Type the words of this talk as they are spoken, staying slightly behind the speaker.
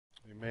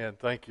Amen.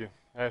 Thank you.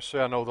 Ashley,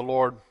 I know the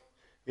Lord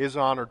is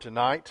honored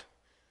tonight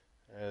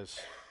as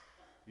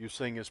you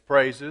sing His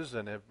praises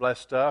and have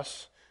blessed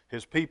us,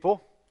 His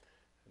people,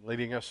 and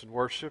leading us in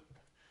worship.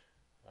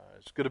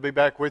 It's good to be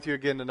back with you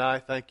again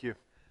tonight. Thank you,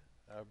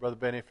 Brother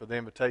Benny, for the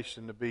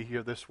invitation to be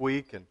here this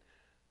week. And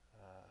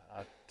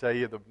I tell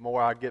you, the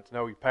more I get to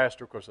know you,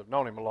 Pastor, of course, I've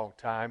known him a long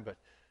time, but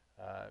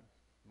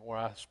the more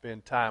I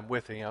spend time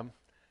with him,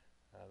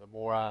 the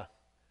more I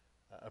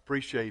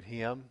appreciate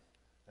him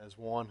as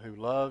one who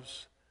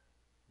loves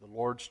the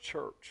Lord's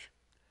church,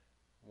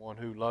 one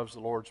who loves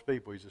the Lord's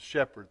people. He's a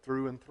shepherd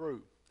through and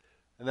through.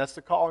 And that's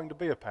the calling to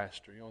be a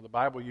pastor. You know, the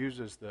Bible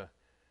uses the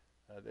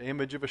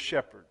image of a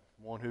shepherd,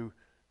 one who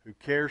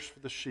cares for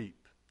the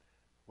sheep,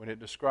 when it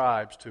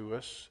describes to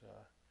us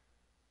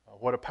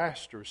what a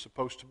pastor is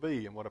supposed to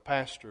be and what a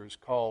pastor is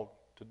called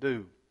to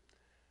do.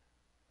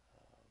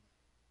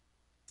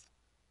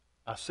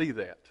 I see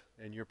that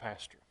in your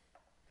pastor,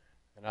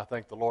 and I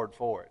thank the Lord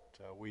for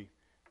it.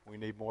 We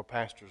need more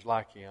pastors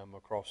like him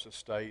across this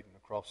state and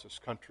across this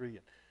country,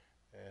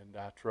 and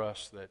I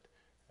trust that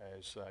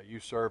as you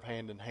serve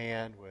hand in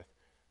hand with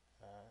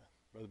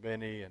Brother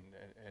Benny and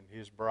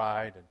his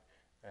bride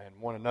and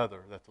one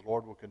another, that the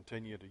Lord will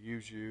continue to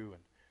use you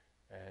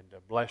and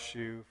bless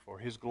you for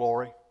His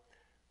glory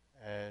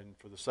and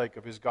for the sake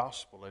of His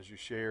gospel as you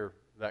share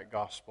that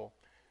gospel.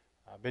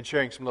 I've been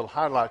sharing some little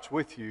highlights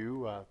with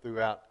you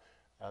throughout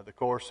the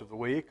course of the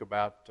week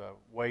about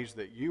ways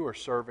that you are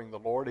serving the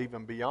Lord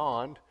even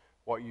beyond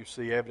what you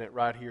see evident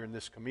right here in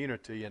this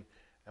community. And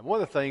one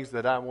of the things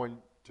that I want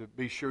to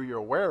be sure you're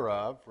aware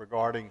of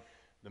regarding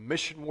the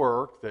mission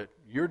work that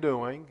you're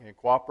doing in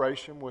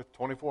cooperation with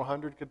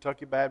 2,400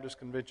 Kentucky Baptist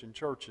Convention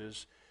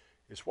churches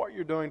is what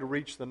you're doing to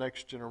reach the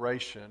next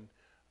generation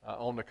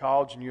on the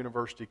college and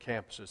university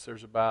campuses.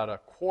 There's about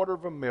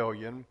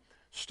 250,000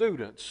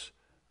 students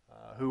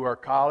who are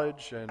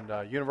college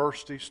and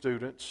university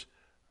students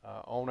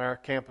on our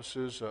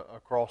campuses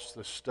across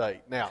the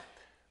state. Now,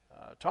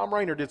 Tom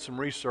Rayner did some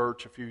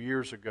research a few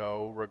years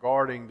ago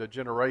regarding the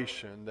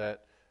generation that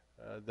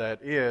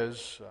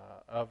is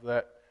of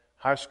that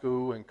high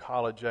school and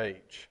college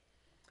age.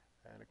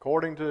 And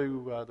according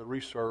to the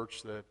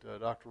research that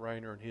Dr.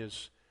 Rayner and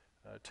his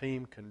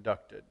team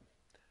conducted,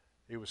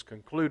 it was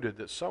concluded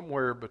that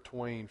somewhere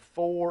between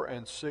 4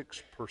 and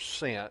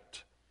 6%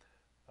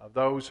 of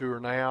those who are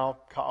now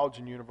college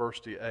and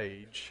university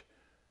age,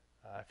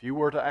 if you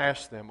were to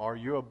ask them, are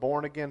you a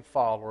born-again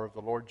follower of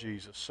the Lord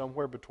Jesus,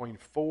 somewhere between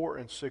 4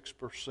 and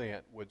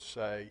 6% would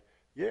say,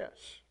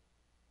 yes,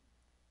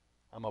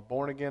 I'm a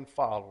born-again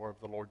follower of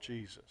the Lord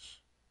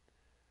Jesus.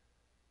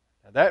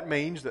 Now that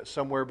means that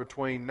somewhere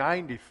between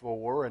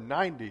 94 and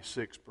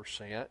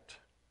 96%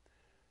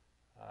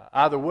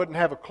 either wouldn't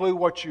have a clue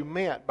what you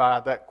meant by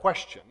that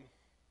question,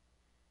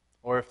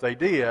 or if they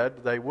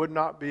did, they would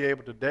not be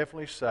able to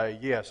definitely say,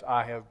 yes,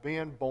 I have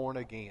been born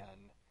again,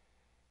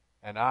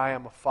 and I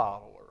am a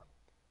follower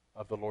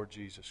of the Lord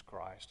Jesus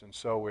Christ. And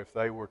so if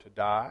they were to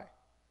die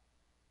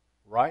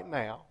right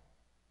now,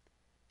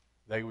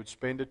 they would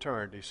spend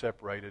eternity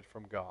separated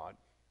from God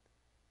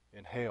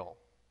in hell.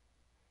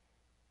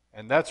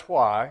 And that's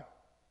why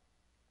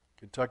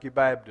Kentucky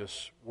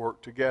Baptists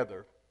work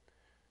together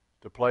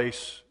to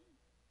place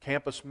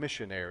campus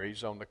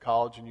missionaries on the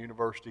college and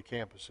university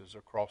campuses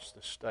across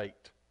the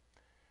state.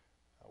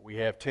 We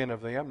have 10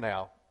 of them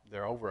now.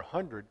 There are over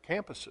 100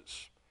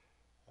 campuses.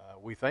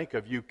 We think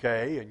of UK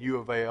and U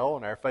of L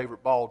and our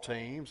favorite ball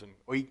teams and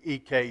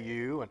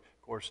EKU and,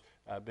 of course,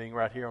 being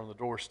right here on the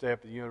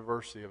doorstep of the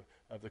University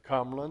of the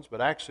Cumberlands.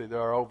 But actually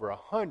there are over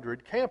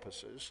 100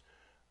 campuses,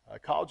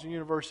 college and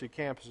university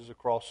campuses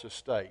across the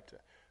state.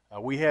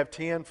 We have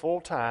 10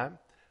 full-time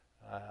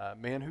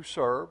men who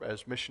serve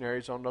as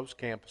missionaries on those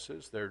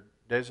campuses. They're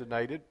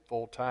designated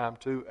full-time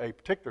to a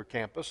particular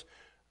campus,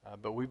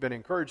 but we've been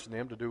encouraging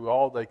them to do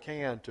all they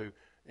can to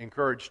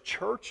encourage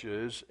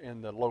churches in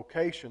the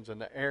locations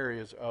and the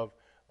areas of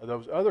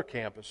those other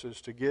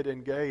campuses to get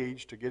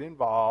engaged, to get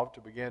involved, to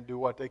begin to do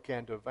what they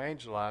can to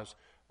evangelize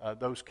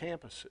those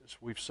campuses.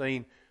 We've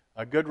seen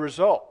good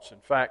results. In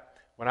fact,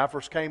 when I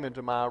first came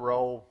into my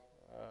role,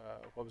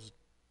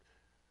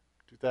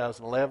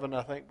 2011,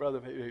 I think,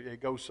 brother, it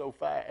goes so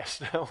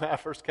fast. When I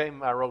first came in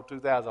my role,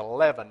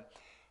 2011,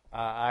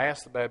 I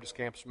asked the Baptist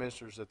campus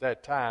ministers at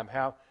that time,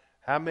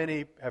 how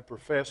many have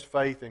professed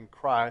faith in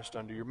Christ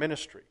under your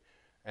ministry?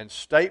 And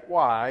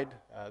statewide,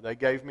 they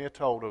gave me a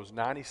total. It was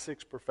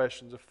 96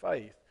 professions of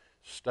faith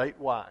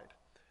statewide.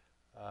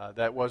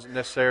 That wasn't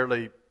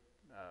necessarily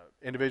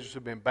individuals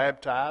who've been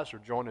baptized or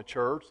joined a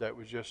church. That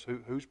was just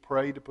who's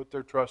prayed to put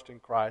their trust in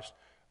Christ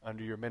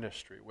under your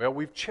ministry. Well,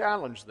 we've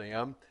challenged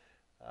them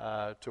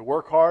to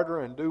work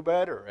harder and do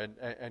better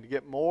and to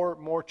get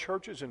more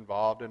churches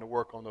involved and to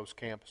work on those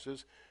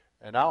campuses.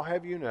 And I'll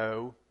have you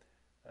know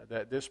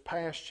that this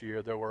past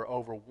year there were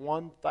over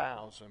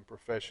 1,000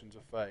 professions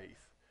of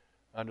faith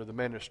under the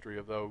ministry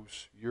of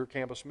those your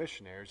campus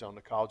missionaries on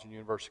the college and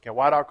university campus.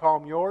 Why do I call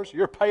them yours?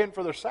 You're paying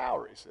for their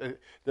salaries.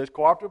 This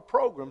cooperative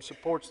program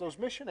supports those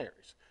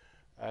missionaries.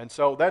 And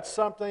so that's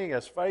something,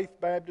 as Faith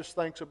Baptist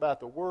thinks about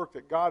the work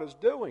that God is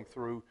doing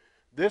through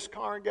this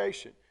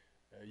congregation,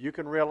 you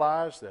can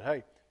realize that,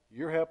 hey,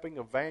 you're helping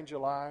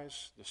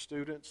evangelize the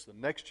students, the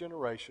next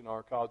generation on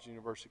our college and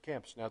university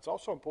campus. Now, it's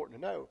also important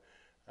to know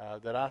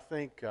that I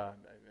think,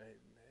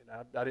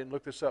 I didn't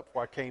look this up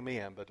before I came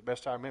in, but the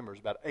best I remember is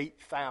about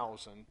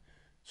 8,000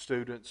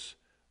 students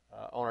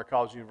on our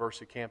college and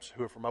university campus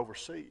who are from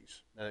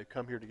overseas, and they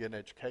come here to get an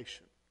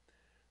education.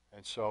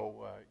 And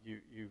so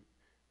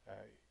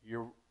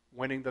you're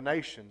winning the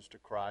nations to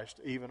Christ,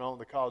 even on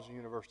the college and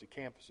university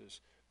campuses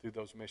through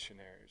those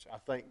missionaries. I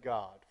thank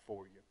God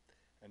for you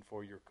and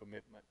for your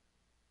commitment.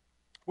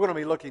 We're going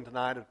to be looking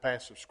tonight at a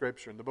passage of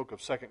Scripture in the book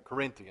of 2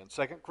 Corinthians.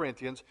 2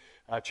 Corinthians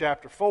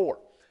chapter 4.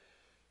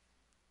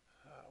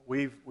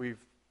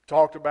 We've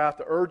talked about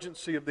the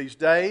urgency of these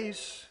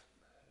days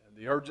and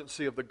the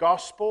urgency of the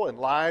gospel in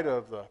light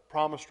of the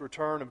promised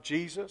return of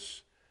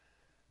Jesus.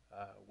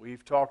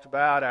 We've talked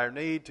about our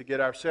need to get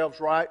ourselves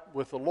right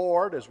with the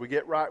Lord as we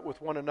get right with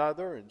one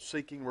another, and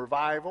seeking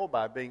revival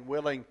by being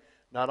willing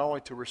not only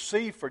to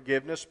receive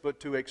forgiveness but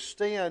to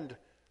extend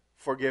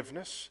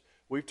forgiveness.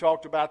 We've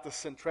talked about the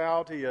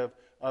centrality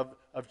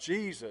of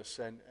Jesus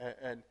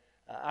and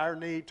our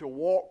need to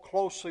walk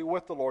closely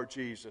with the Lord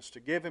Jesus, to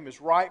give Him His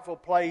rightful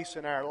place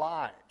in our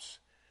lives.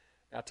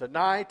 Now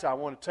tonight I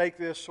want to take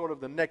this sort of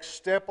the next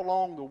step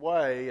along the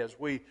way as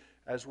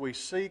we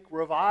seek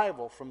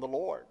revival from the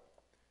Lord.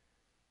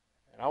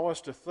 And I want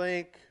us to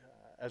think,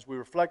 as we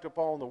reflect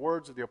upon the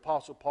words of the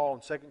Apostle Paul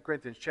in 2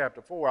 Corinthians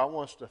chapter 4, I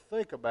want us to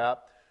think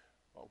about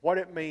what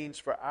it means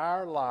for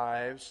our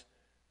lives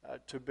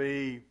to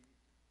be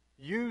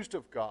used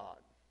of God,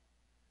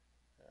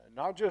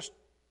 not just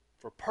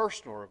for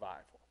personal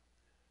revival,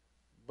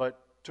 but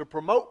to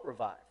promote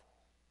revival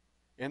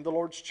in the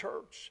Lord's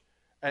church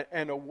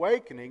and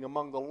awakening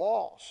among the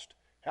lost.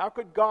 How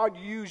could God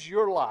use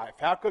your life?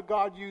 How could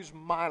God use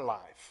my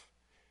life?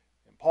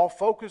 And Paul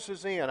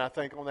focuses in, I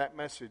think, on that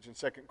message in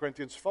 2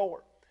 Corinthians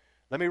 4.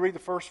 Let me read the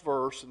first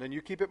verse, and then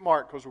you keep it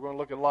marked because we're going to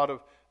look at a lot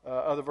of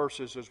other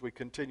verses as we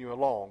continue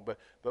along.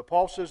 But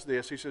Paul says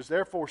this. He says,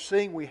 "Therefore,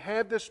 seeing we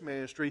have this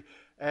ministry,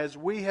 as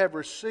we have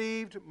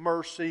received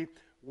mercy,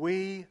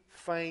 we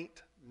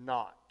faint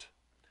not."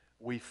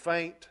 We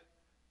faint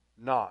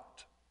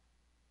not.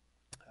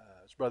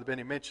 As Brother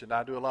Benny mentioned,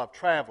 I do a lot of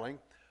traveling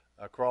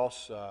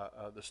across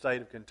the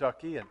state of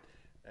Kentucky,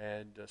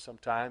 and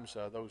sometimes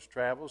those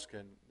travels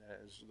can,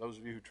 as those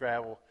of you who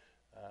travel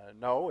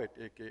know,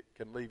 it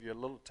can leave you a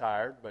little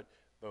tired, but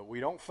we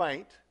don't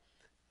faint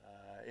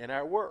in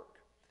our work.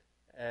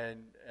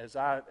 And as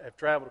I have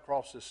traveled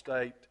across this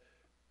state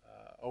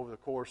over the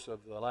course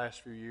of the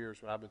last few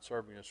years when I've been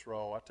serving this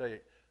role, I tell you,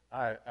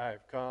 I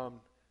have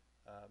come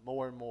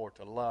more and more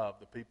to love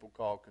the people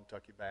called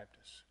Kentucky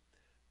Baptists.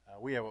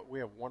 We have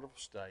a wonderful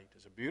state.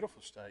 It's a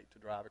beautiful state to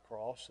drive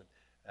across,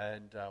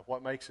 and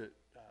what makes it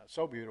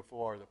so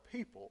beautiful are the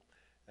people,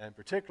 and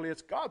particularly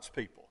it's God's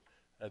people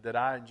that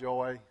I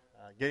enjoy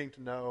getting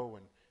to know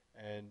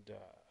and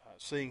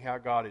seeing how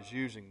God is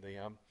using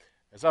them.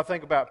 As I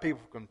think about people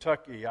from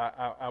Kentucky,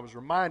 I was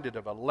reminded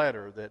of a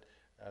letter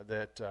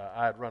that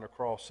I had run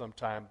across some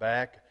time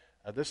back.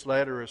 This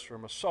letter is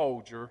from a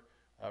soldier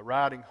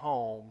riding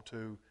home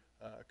to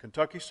a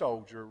Kentucky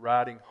soldier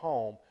riding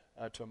home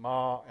to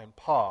Ma and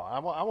Pa. I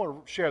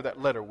want to share that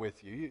letter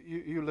with you.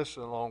 You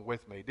listen along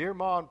with me. Dear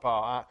Ma and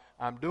Pa,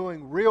 I'm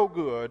doing real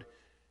good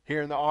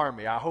here in the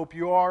Army. I hope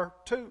you are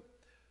too.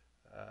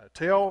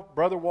 Tell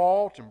Brother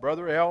Walt and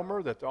Brother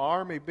Elmer that the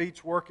Army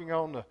beats working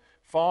on the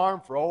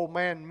farm for old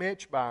man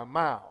Mitch by a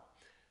mile.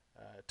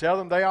 Tell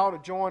them they ought to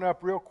join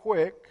up real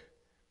quick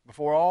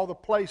before all the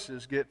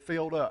places get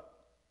filled up.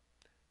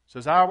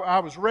 Says, I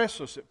was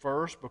restless at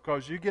first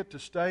because you get to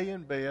stay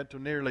in bed till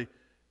nearly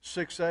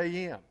 6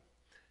 a.m.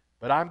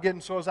 But I'm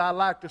getting so as I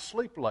like to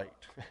sleep late.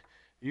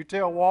 You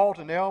tell Walt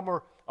and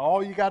Elmer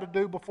all you got to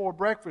do before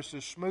breakfast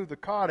is smooth the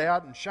cot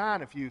out and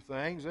shine a few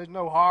things. There's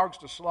no hogs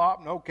to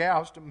slop, no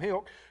cows to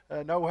milk,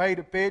 no hay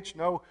to pitch,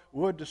 no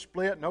wood to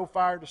split, no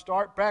fire to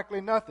start.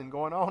 Practically nothing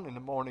going on in the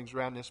mornings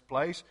around this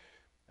place.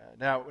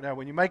 Now,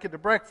 when you make it to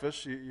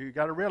breakfast, you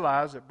got to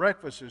realize that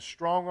breakfast is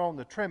strong on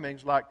the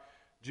trimmings like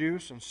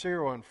juice and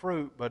cereal and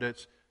fruit, but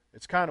it's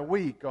kind of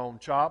weak on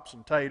chops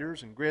and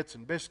taters and grits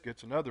and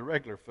biscuits and other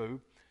regular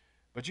food.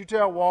 But you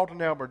tell Walt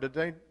and Elmer that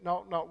they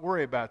not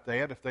worry about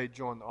that if they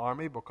join the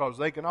Army, because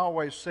they can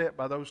always sit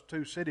by those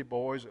two city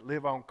boys that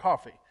live on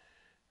coffee.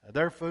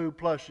 Their food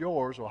plus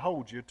yours will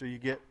hold you till you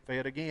get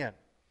fed again.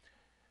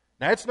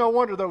 Now, it's no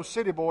wonder those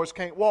city boys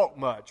can't walk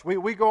much.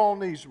 We go on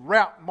these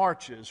route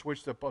marches,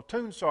 which the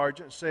platoon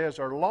sergeant says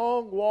are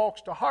long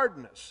walks to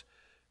hardness.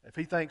 If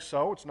he thinks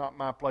so, it's not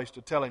my place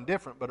to tell him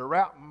different, but a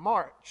route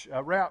march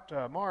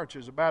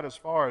is about as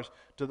far as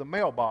to the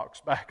mailbox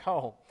back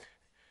home.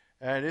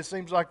 And it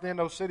seems like then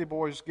those city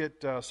boys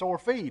get sore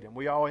feet, and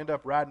we all end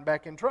up riding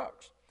back in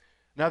trucks.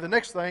 Now, the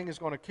next thing is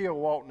going to kill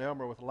Walt and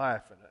Elmer with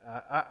laughing.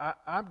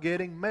 I'm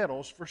getting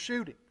medals for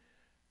shooting.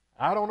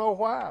 I don't know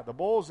why. The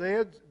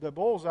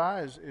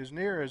bullseye is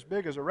near as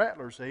big as a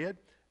rattler's head,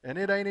 and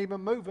it ain't even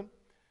moving.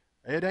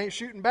 It ain't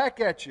shooting back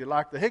at you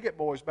like the Higgett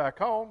boys back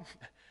home.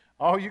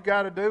 All you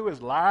got to do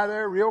is lie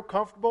there real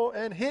comfortable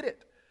and hit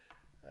it.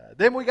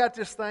 Then we got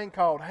this thing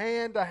called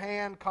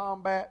hand-to-hand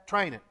combat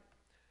training.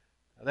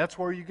 That's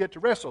where you get to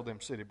wrestle them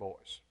city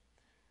boys.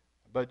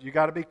 But you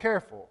got to be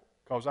careful,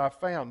 because I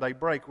found they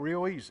break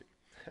real easy.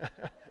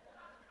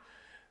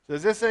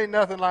 Says, this ain't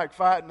nothing like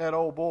fighting that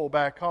old bull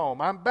back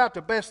home. I'm about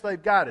the best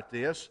they've got at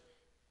this,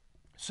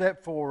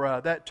 except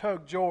for that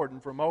Tug Jordan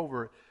from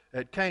over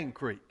at Cane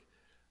Creek.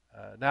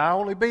 Now, I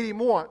only beat him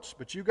once,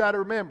 but you got to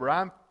remember,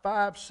 I'm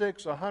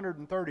 5'6",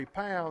 130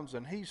 pounds,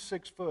 and he's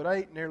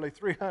 6'8", nearly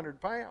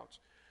 300 pounds.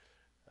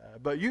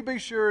 But you be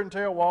sure and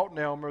tell Walt and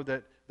Elmer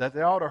that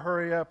they ought to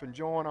hurry up and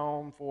join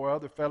on before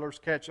other fellers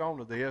catch on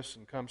to this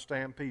and come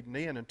stampeding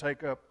in and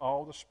take up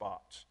all the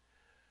spots.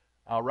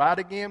 I'll write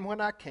again when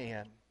I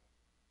can.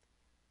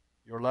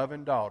 Your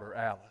loving daughter,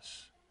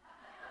 Alice.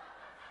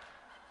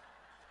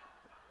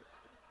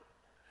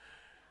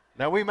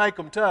 Now, we make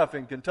them tough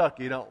in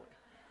Kentucky, don't we?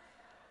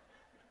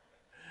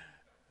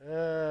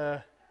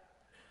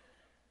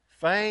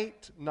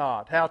 Faint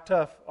not. How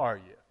tough are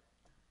you?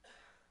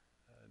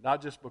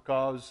 Not just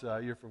because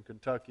you're from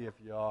Kentucky, if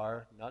you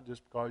are. Not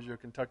just because you're a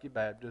Kentucky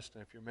Baptist,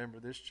 and if you're a member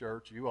of this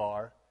church, you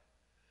are.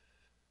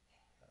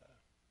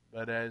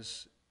 But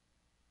as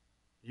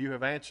you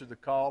have answered the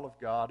call of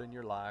God in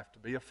your life to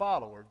be a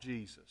follower of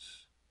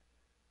Jesus,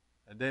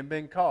 and then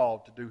been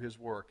called to do His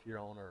work here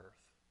on earth.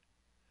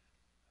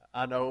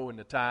 I know in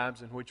the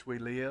times in which we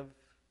live,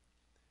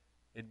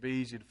 it'd be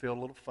easy to feel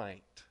a little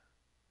faint,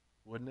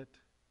 wouldn't it?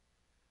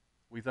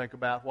 We think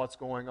about what's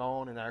going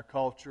on in our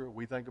culture.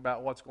 We think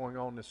about what's going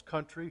on in this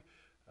country.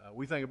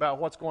 We think about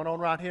what's going on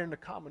right here in the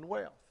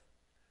Commonwealth.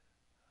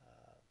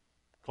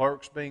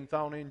 Clerks being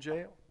thrown in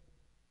jail.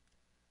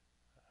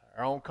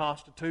 Our own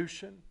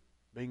Constitution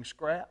being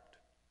scrapped.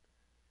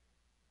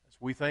 As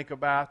we think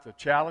about the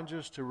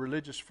challenges to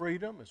religious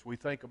freedom, as we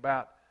think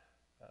about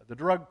the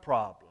drug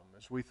problem,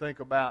 as we think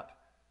about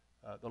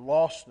the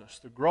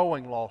lostness, the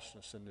growing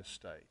lostness in this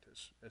state,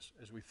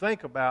 as we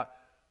think about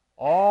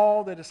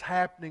all that is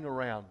happening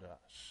around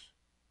us,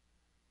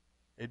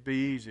 it'd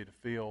be easy to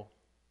feel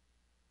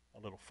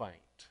a little faint.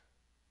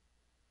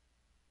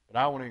 But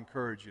I want to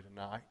encourage you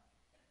tonight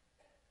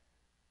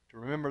to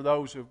remember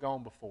those who have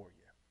gone before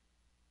you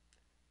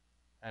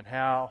and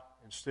how,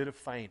 instead of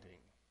fainting,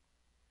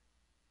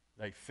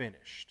 they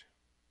finished,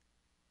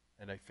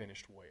 and they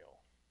finished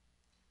well.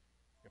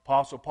 The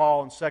Apostle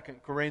Paul in 2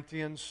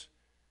 Corinthians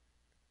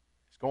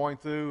is going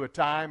through a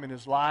time in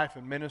his life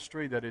and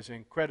ministry that is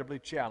incredibly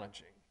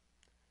challenging.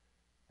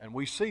 And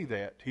we see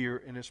that here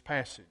in this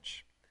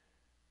passage.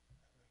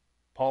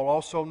 Paul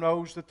also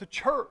knows that the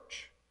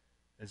church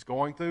is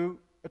going through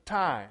a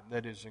time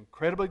that is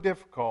incredibly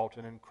difficult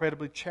and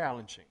incredibly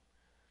challenging.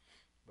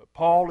 But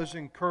Paul is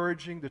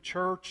encouraging the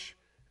church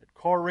at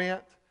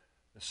Corinth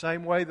the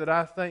same way that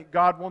I think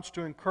God wants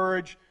to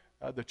encourage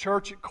the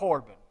church at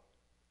Corbin.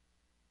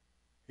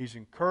 He's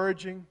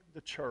encouraging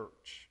the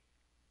church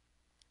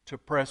to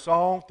press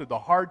on through the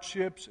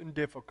hardships and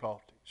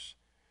difficulties.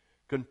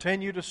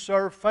 Continue to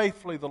serve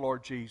faithfully the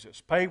Lord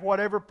Jesus. Pay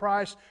whatever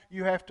price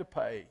you have to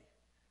pay.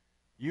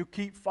 You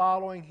keep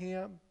following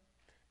Him.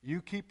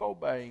 You keep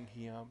obeying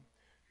Him.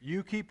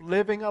 You keep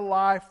living a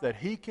life that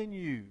He can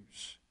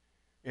use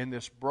in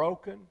this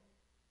broken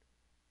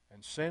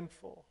and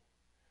sinful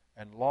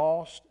and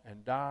lost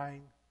and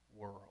dying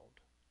world.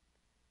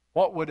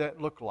 What would that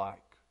look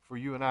like for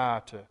you and I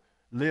to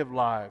live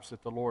lives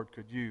that the Lord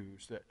could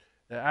use? That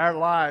our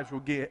lives will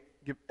give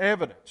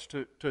evidence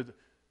to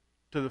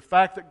the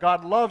fact that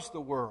God loves the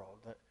world.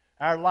 That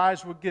our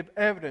lives will give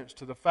evidence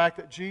to the fact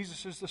that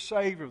Jesus is the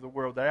Savior of the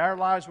world. That our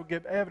lives will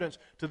give evidence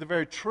to the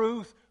very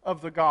truth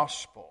of the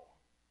gospel.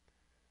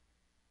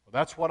 Well,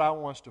 that's what I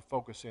want us to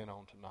focus in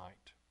on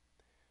tonight.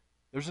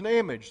 There's an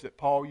image that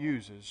Paul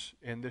uses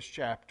in this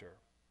chapter,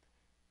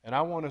 and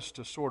I want us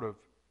to sort of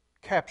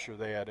capture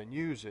that and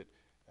use it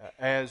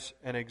as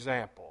an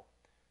example.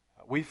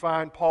 We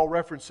find Paul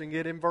referencing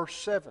it in verse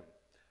 7.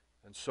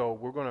 And so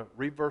we're going to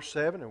read verse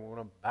 7 and we're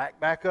going to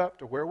back up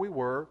to where we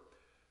were.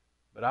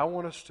 But I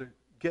want us to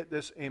get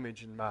this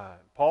image in mind.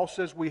 Paul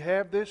says we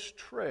have this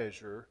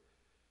treasure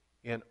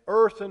in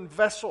earthen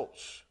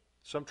vessels.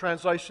 Some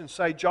translations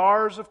say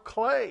jars of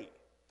clay,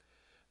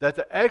 that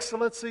the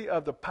excellency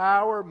of the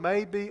power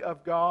may be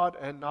of God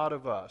and not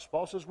of us.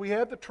 Paul says we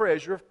have the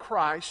treasure of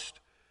Christ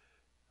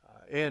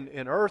in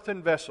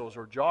earthen vessels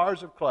or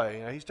jars of clay.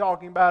 Now he's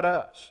talking about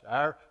us,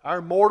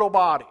 our mortal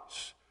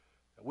bodies.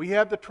 We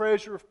have the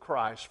treasure of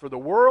Christ for the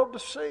world to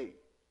see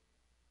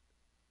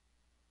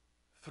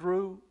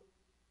through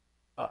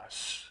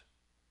us.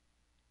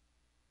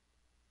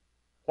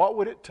 What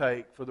would it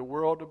take for the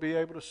world to be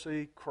able to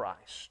see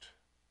Christ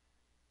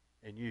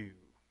in you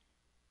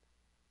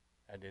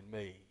and in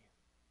me?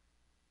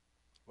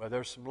 Well,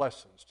 there's some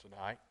lessons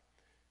tonight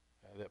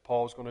that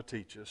Paul's going to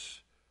teach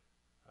us.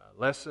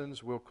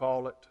 Lessons, we'll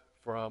call it,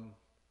 from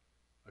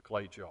a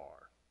clay jar.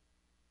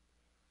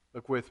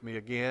 Look with me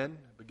again.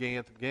 Beginning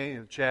at the beginning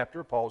of the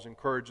chapter, Paul's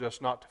encouraged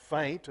us not to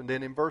faint. And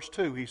then in verse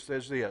 2 he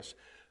says this,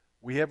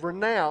 We have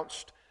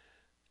renounced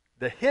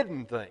the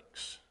hidden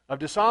things of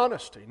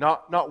dishonesty,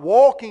 not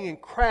walking in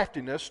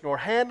craftiness, nor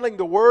handling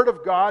the Word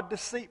of God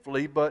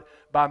deceitfully, but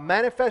by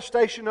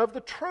manifestation of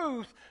the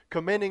truth,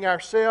 commending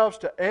ourselves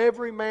to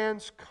every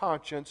man's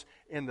conscience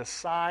in the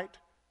sight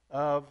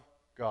of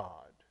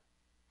God.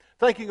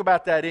 Thinking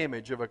about that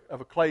image of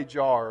a clay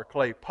jar or a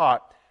clay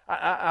pot,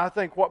 I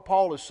think what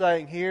Paul is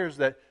saying here is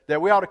that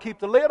we ought to keep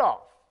the lid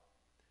off.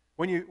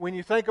 When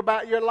you think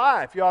about your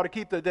life, you ought to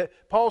keep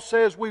Paul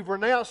says we've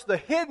renounced the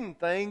hidden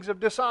things of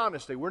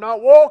dishonesty. We're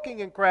not walking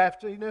in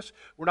craftiness.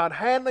 We're not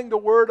handling the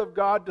Word of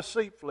God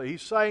deceitfully.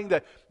 He's saying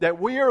that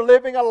we are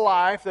living a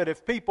life that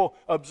if people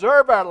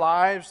observe our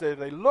lives, that if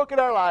they look at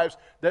our lives,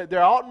 that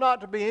there ought not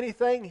to be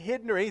anything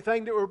hidden or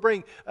anything that would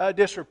bring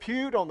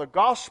disrepute on the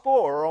gospel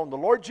or on the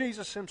Lord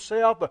Jesus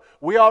Himself. But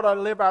we ought to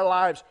live our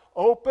lives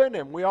open,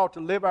 and we ought to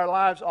live our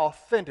lives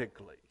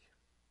authentically.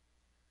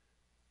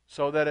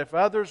 So that if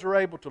others are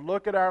able to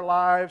look at our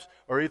lives,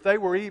 or if they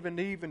were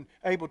even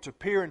able to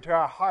peer into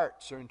our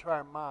hearts or into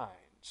our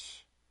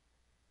minds,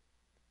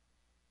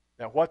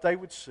 that what they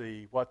would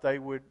see, what they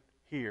would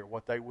hear,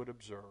 what they would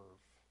observe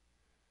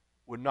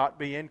would not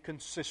be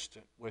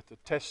inconsistent with the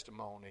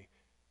testimony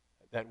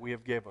that we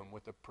have given,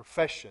 with the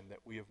profession that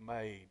we have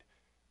made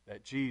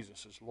that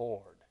Jesus is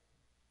Lord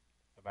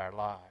of our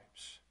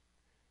lives.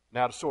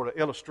 Now, to sort of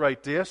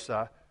illustrate this,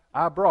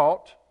 I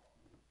brought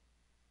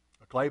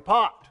a clay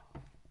pot.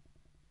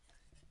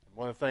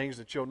 One of the things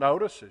that you'll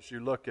notice as you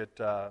look at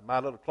my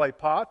little clay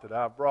pot that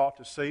I've brought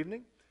this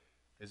evening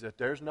is that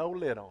there's no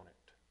lid on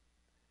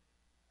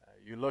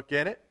it. You look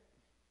in it,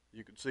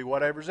 you can see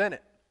whatever's in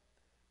it.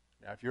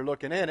 Now, if you're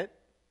looking in it,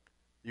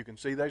 you can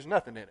see there's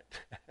nothing in it.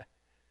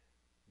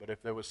 But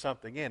if there was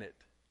something in it,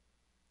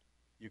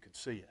 you could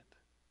see it.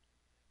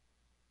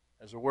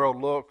 As the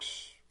world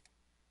looks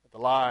at the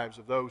lives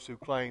of those who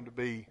claim to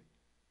be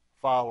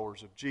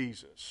followers of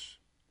Jesus,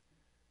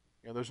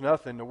 there's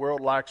nothing the world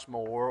likes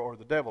more or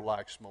the devil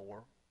likes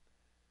more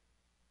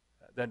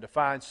than to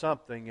find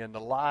something in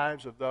the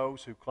lives of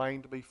those who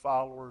claim to be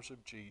followers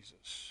of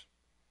Jesus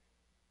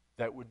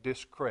that would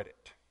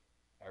discredit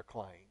our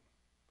claim,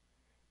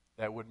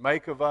 that would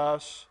make of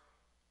us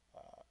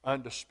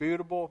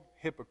undisputable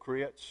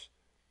hypocrites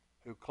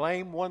who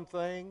claim one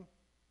thing,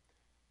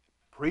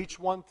 preach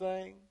one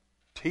thing,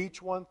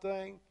 teach one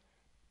thing,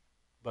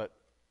 but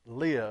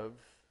live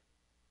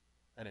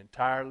an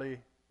entirely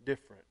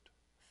different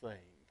thing.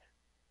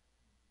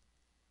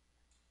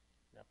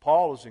 Now,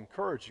 Paul is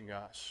encouraging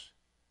us.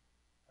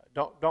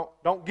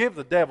 Don't give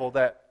the devil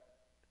that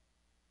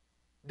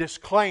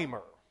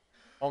disclaimer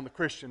on the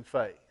Christian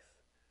faith.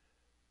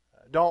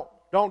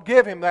 Don't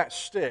give him that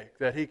stick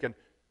that he can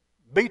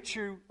beat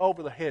you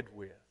over the head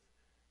with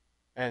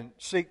and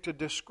seek to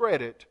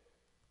discredit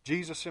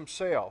Jesus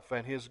Himself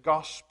and His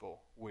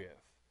gospel with.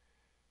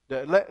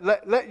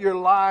 Let your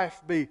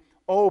life be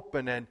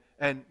open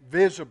and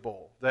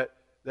visible, that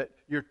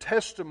your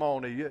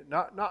testimony,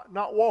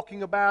 not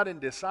walking about in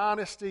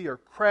dishonesty or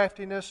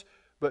craftiness,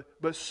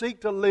 but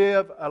seek to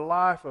live a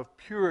life of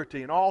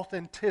purity and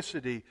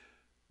authenticity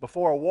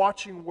before a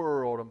watching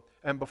world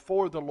and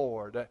before the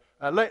Lord.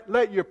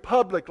 Let your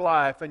public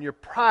life and your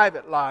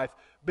private life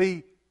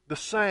be the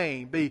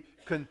same, be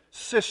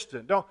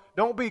consistent.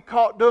 Don't be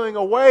caught doing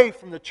away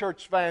from the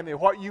church family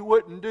what you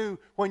wouldn't do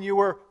when you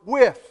were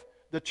with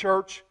the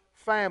church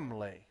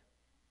family.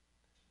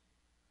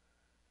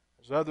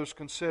 As others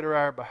consider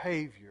our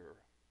behavior,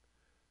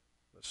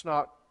 let's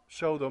not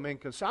show them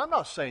inconsistency. I'm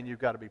not saying you've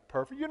got to be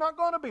perfect. You're not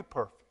going to be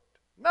perfect.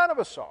 None of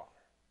us are.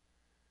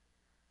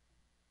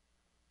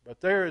 But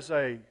there is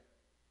a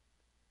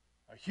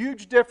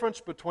huge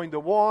difference between the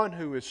one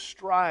who is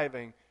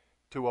striving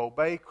to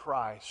obey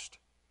Christ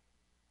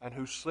and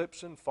who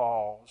slips and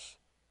falls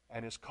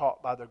and is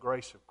caught by the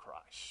grace of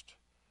Christ.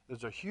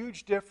 There's a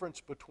huge difference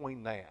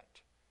between that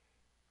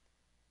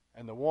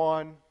and the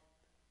one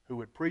who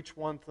would preach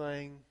one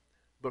thing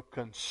but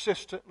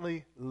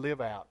consistently live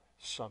out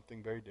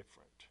something very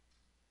different.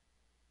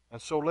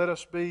 And so let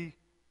us be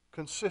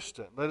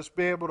consistent. Let us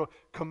be able to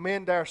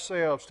commend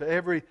ourselves to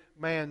every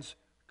man's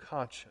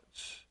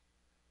conscience.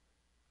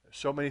 There's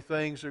so many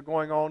things that are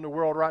going on in the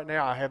world right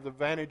now. I have the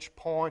vantage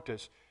point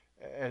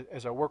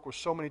as I work with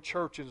so many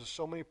churches and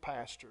so many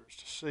pastors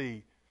to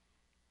see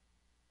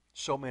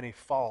so many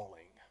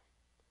falling.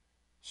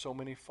 So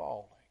many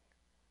falling.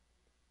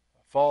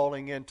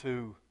 Falling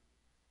into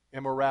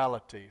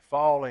immorality,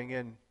 falling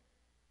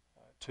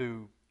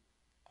into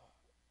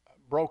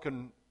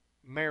broken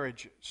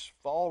marriages,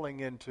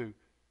 falling into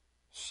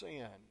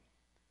sin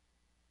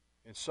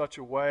in such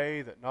a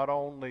way that not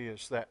only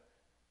is that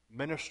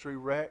ministry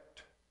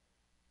wrecked,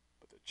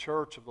 but the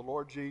church of the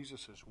Lord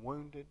Jesus is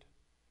wounded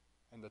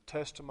and the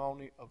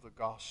testimony of the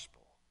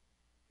gospel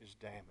is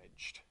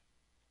damaged.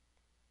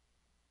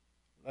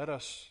 Let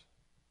us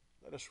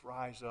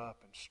rise up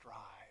and strive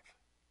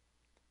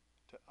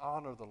to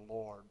honor the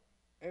Lord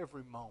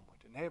every moment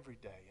and every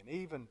day, and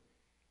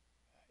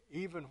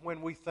even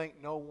when we think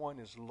no one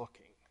is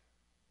looking.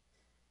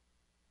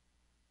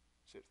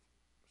 Is it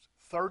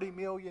 30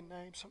 million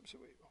names?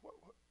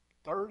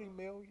 30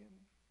 million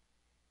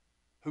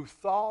who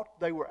thought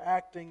they were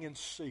acting in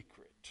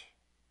secret.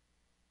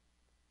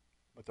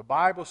 But the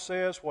Bible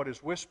says what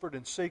is whispered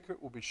in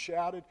secret will be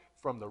shouted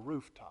from the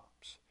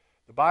rooftops.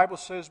 The Bible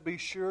says, be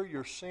sure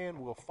your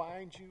sin will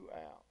find you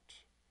out.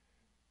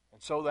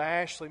 And so the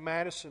Ashley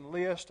Madison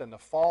list and the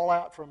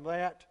fallout from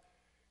that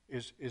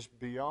is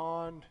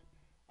beyond,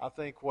 I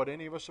think, what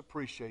any of us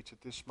appreciates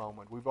at this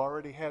moment. We've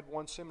already had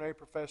one seminary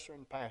professor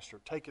and pastor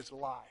take his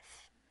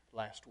life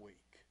last week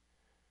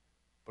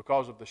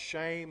because of the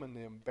shame and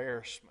the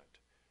embarrassment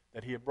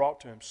that he had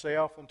brought to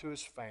himself and to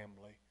his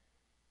family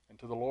and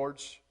to the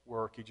Lord's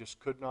work. He just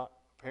could not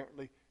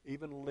apparently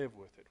even live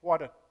with it.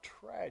 What a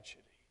tragedy.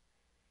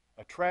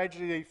 A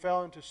tragedy that he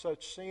fell into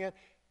such sin,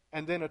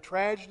 and then a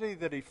tragedy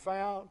that he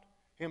found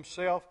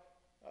himself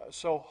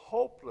so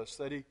hopeless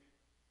that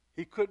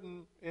he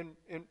couldn't, in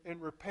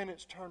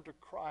repentance, turn to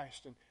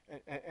Christ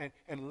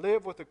and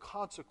live with the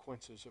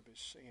consequences of his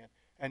sin.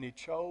 And he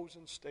chose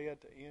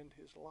instead to end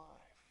his life.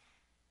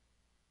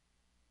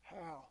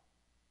 How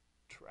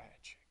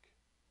tragic.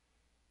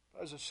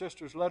 Brothers and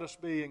sisters, let us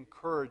be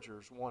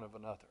encouragers one of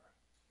another.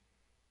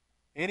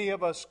 Any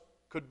of us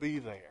could be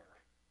there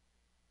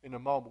in a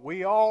moment.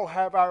 We all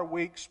have our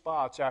weak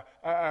spots,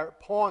 our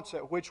points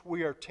at which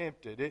we are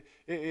tempted.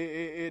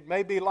 It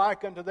may be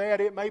like unto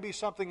that. It may be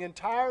something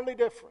entirely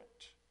different.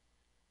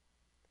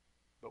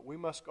 But we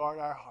must guard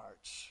our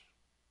hearts.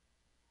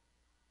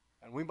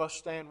 And we must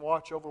stand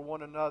watch over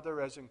one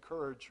another as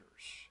encouragers,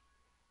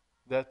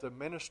 that the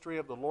ministry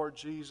of the Lord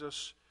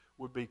Jesus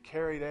would be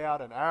carried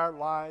out and our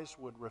lives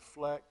would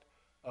reflect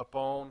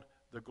upon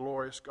the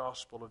glorious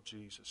gospel of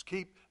Jesus.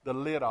 Keep the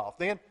lid off.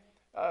 Then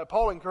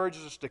Paul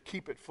encourages us to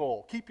keep it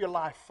full. Keep your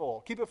life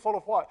full. Keep it full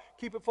of what?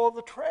 Keep it full of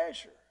the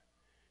treasure.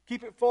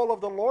 Keep it full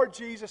of the Lord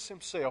Jesus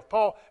Himself.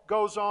 Paul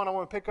goes on, I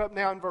want to pick up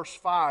now in verse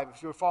 5.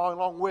 If you're following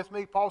along with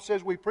me, Paul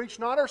says, we preach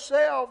not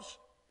ourselves,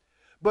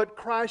 but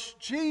Christ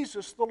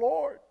Jesus the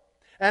Lord.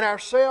 And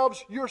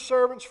ourselves your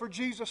servants for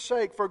Jesus'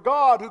 sake. For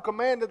God, who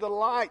commanded the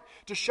light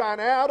to shine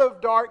out of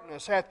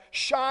darkness, hath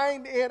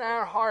shined in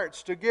our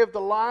hearts to give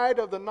the light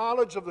of the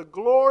knowledge of the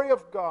glory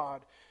of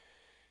God,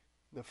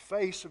 the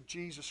face of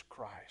Jesus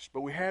Christ.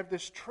 But we have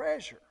this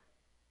treasure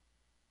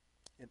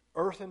in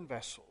earthen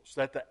vessels,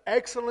 that the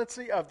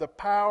excellency of the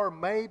power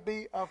may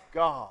be of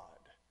God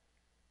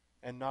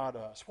and not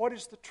us. What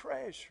is the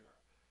treasure?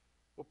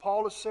 Well,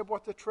 Paul has said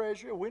what the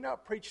treasure is. We're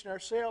not preaching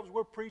ourselves,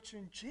 we're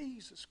preaching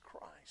Jesus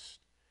Christ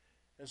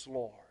as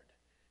Lord.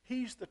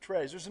 He's the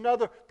treasure. There's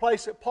another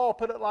place that Paul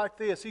put it like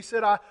this. He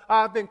said,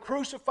 I've been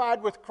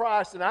crucified with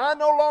Christ, and I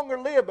no longer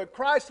live, but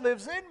Christ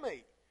lives in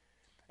me.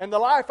 And the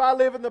life I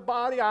live in the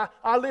body,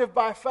 I live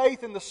by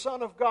faith in the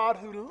Son of God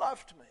who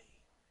loved me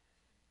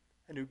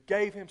and who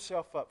gave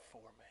Himself up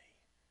for me.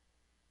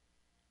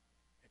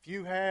 If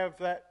you have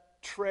that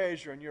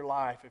treasure in your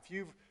life, if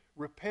you've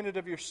repented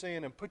of your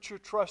sin and put your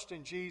trust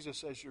in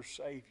Jesus as your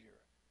Savior,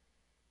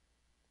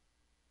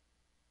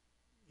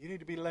 you need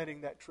to be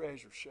letting that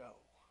treasure show.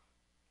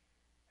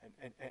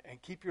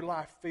 And keep your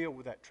life filled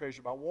with that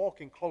treasure by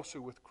walking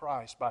closer with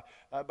Christ,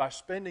 by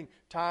spending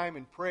time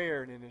in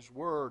prayer and in His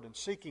Word and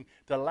seeking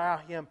to allow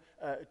Him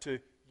to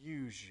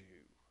use you.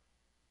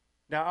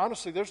 Now,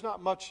 honestly, there's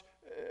not much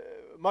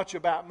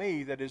about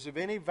me that is of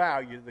any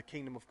value to the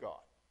kingdom of God.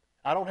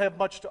 I don't have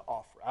much to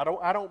offer.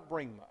 I don't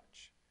bring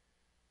much.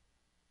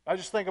 I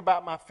just think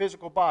about my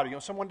physical body. You know,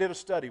 someone did a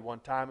study one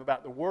time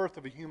about the worth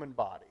of a human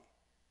body.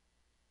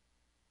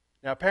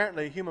 Now,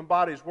 apparently, a human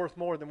body is worth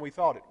more than we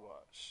thought it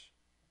was.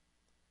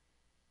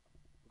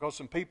 Because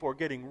some people are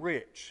getting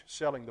rich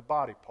selling the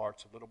body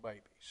parts of little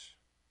babies.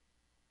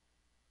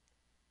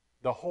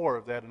 The horror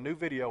of that, a new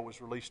video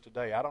was released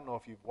today. I don't know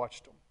if you've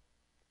watched them.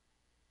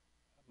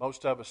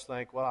 Most of us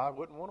think, well, I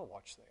wouldn't want to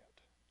watch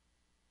that.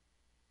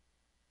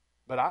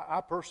 But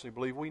I personally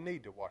believe we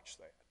need to watch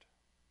that.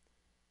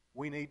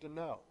 We need to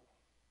know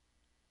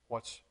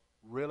what's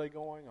really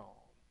going on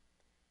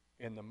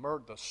in the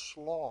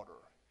slaughter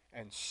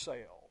and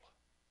sale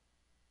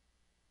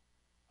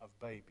of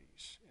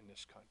babies in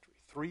this country.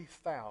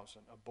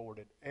 3,000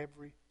 aborted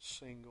every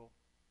single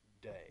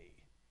day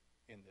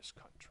in this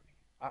country.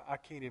 I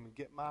can't even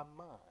get my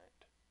mind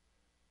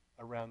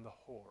around the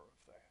horror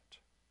of that.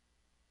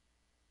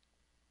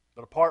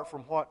 But apart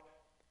from what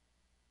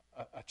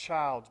a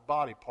child's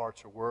body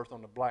parts are worth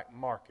on the black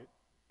market,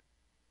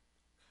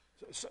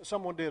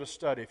 someone did a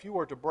study. If you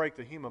were to break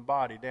the human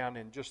body down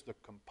in just the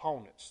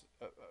components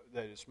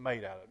that it's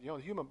made out of, you know,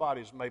 the human body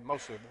is made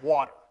mostly of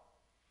water.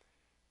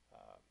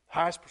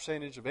 Highest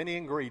percentage of any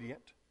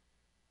ingredient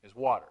is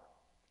water.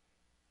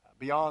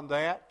 Beyond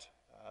that,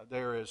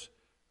 there is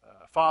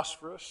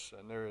phosphorus,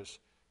 and there is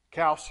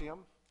calcium,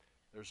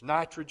 there's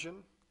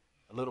nitrogen,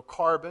 a little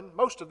carbon.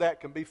 Most of that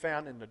can be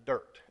found in the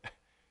dirt.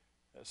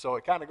 So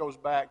it kind of goes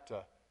back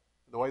to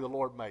the way the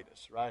Lord made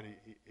us, right?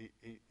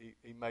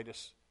 He made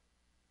us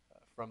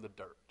from the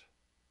dirt.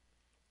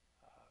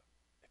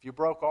 If you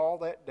broke all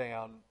that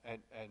down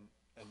and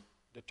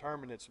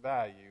determined its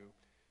value,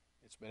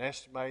 it's been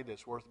estimated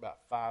it's worth about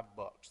 $5.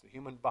 The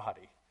human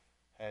body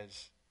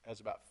has has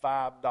about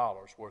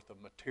 $5 worth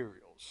of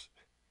materials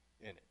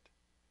in it.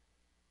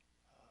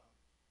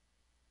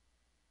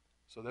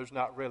 So there's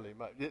not really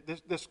much.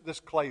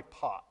 This clay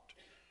pot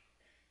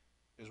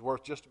is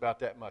worth just about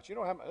that much. You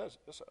know how much?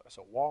 That's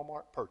a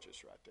Walmart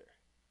purchase right there.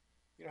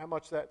 You know how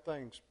much that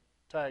thing's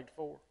tagged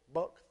for?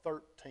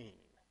 $1.13.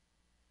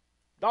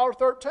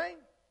 $1.13?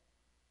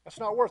 That's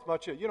not worth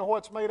much. You know what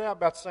it's made out of?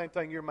 About the same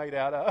thing you're made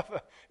out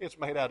of. It's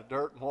made out of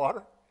dirt and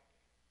water.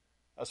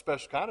 A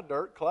special kind of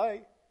dirt,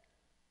 clay.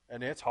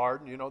 And it's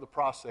hardened, you know, the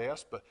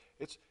process, but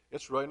it's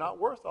really not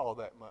worth all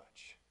that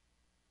much.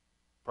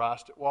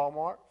 Priced at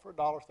Walmart for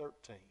 $1.13.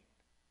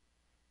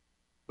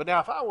 But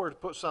now if I were to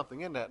put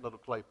something in that little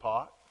clay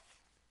pot,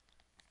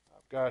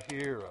 I've got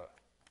here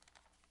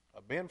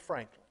a Ben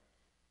Franklin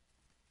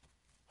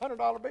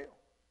 $100 bill.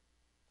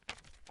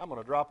 I'm going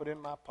to drop it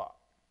in my pot.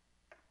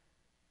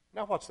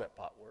 Now what's that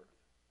pot worth?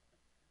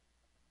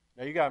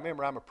 Now you got to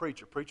remember I'm a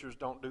preacher. Preachers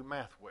don't do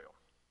math well.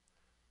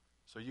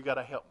 So you got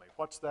to help me.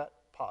 What's that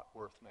pot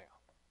worth now?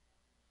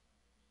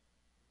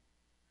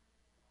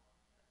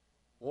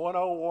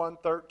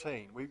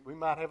 $101.13. We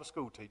might have a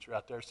school teacher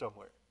out there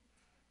somewhere.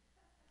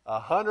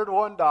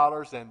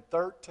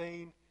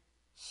 $101.13.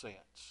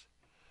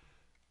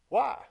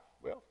 Why?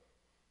 Well,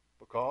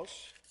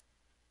 because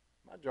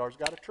my jar's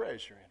got a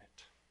treasure in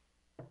it.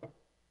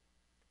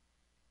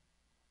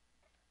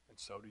 And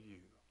so do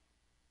you.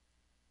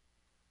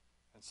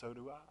 And so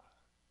do I.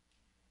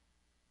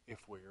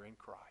 If we're in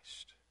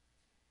Christ,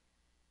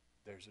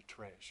 there's a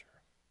treasure.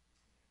 And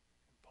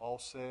Paul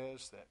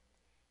says that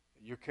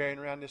you're carrying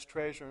around this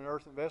treasure in an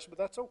earthen vessel, but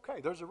that's okay.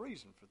 There's a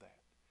reason for that.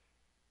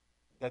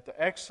 That the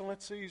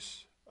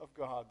excellencies of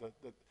God,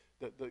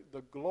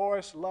 the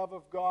glorious love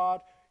of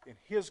God in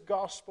His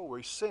gospel, where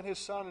He sent His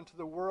Son into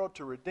the world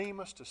to redeem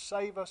us, to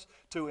save us,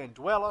 to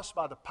indwell us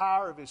by the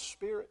power of His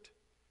Spirit,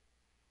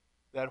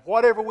 that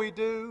whatever we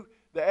do,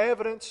 the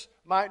evidence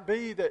might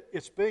be that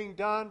it's being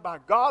done by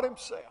God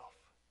Himself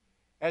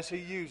as He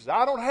uses.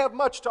 I don't have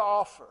much to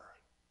offer,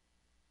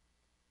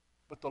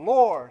 but the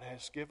Lord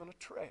has given a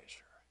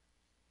treasure.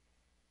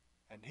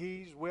 And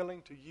He's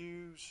willing to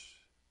use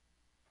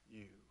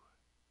you.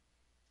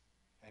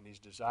 And He's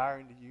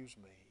desiring to use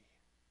me.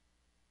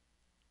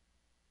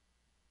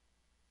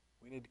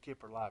 We need to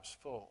keep our lives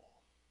full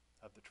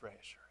of the treasure.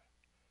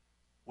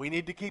 We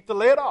need to keep the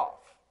lid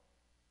off.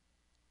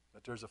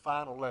 But there's a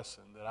final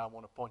lesson that I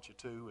want to point you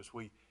to as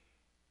we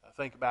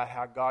think about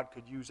how God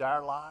could use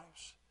our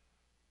lives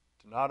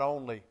to not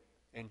only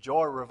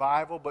enjoy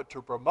revival, but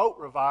to promote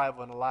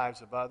revival in the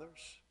lives of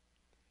others.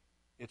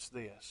 It's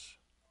this.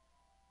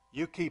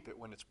 You keep it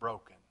when it's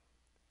broken.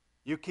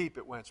 You keep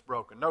it when it's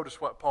broken.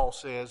 Notice what Paul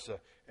says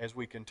as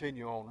we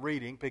continue on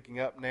reading, picking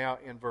up now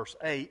in verse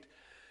 8.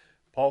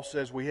 Paul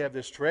says we have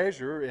this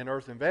treasure in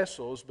earthen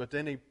vessels, but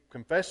then he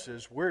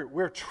confesses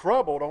we're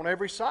troubled on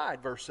every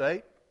side, verse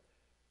 8,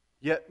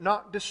 yet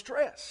not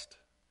distressed.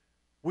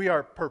 We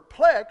are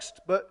perplexed,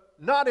 but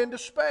not in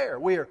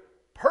despair. We are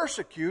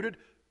persecuted,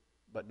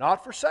 but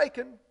not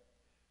forsaken.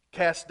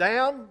 Cast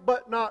down,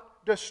 but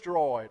not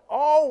destroyed.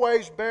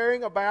 Always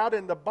bearing about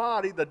in the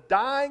body the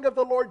dying of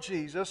the Lord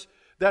Jesus,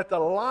 that the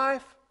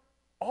life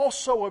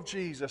also of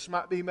Jesus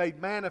might be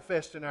made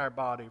manifest in our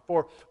body.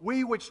 For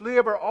we which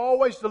live are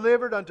always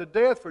delivered unto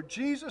death for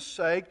Jesus'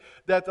 sake,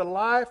 that the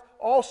life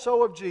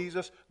also of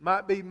Jesus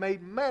might be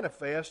made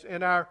manifest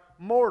in our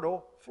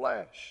mortal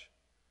flesh.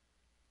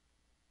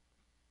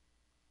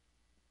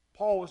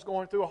 Paul was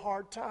going through a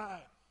hard time.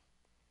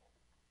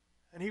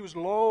 And he was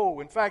low.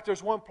 In fact,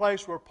 there's one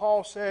place where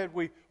Paul said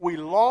we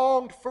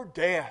longed for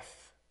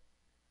death.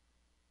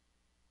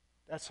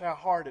 That's how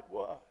hard it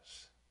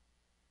was.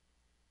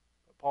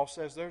 But Paul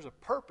says there's a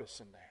purpose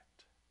in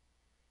that.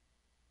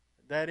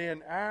 That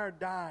in our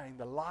dying,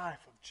 the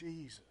life of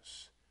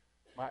Jesus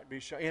might be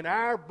shown. In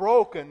our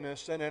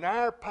brokenness and in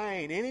our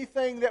pain,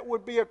 anything that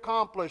would be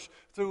accomplished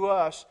through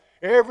us,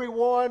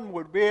 everyone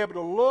would be able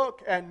to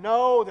look and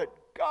know that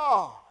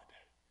God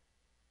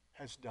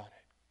has done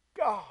it.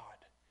 God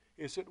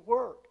is at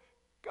work.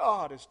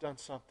 God has done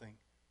something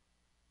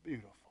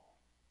beautiful.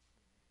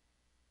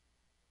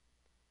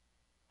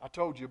 I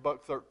told you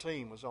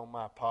 $1.13 was on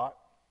my pot,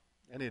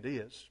 and it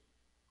is.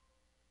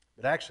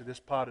 But actually this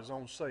pot is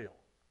on sale.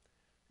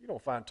 You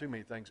don't find too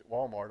many things at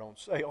Walmart on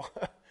sale,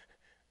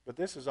 but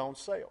this is on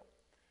sale.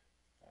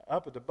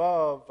 Up at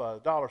above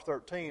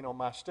 $1.13 on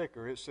my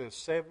sticker, it says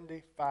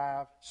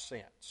 75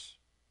 cents.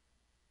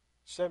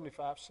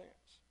 75 cents.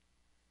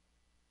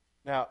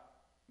 Now,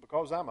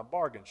 because I'm a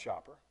bargain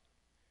shopper,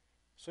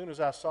 as soon as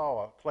I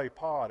saw a clay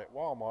pot at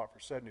Walmart for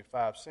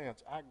 75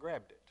 cents, I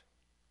grabbed it.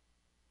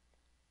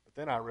 But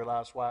then I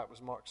realized why it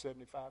was marked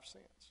 75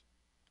 cents.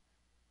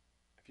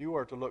 If you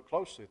were to look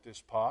closely at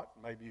this pot,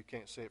 maybe you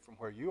can't see it from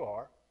where you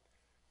are,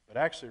 but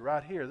actually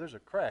right here, there's a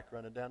crack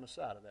running down the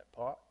side of that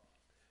pot.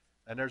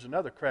 And there's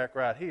another crack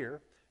right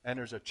here, and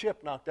there's a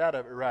chip knocked out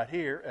of it right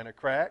here, and a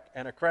crack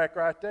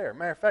right there.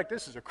 Matter of fact,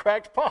 this is a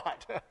cracked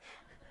pot. Kind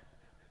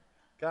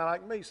of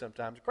like me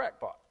sometimes, a cracked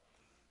pot.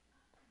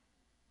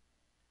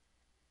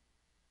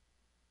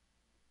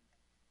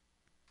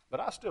 But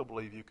I still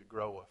believe you could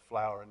grow a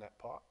flower in that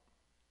pot.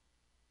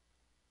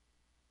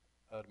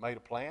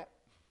 Tomato plant.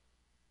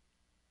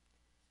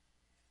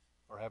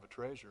 Or have a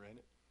treasure in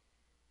it.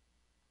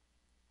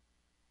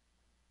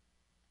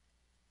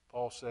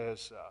 Paul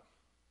says,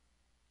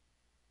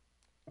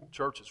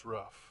 church is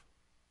rough.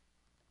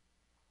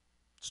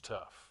 It's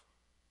tough.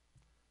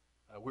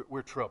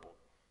 We're troubled.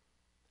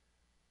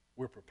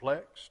 We're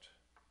perplexed.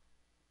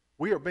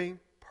 We are being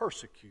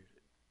persecuted.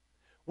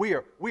 We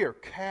are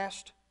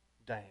cast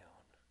down.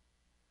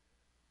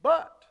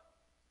 But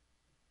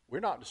we're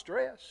not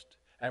distressed.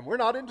 And we're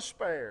not in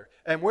despair.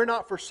 And we're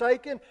not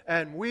forsaken.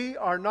 And we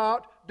are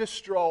not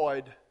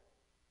destroyed.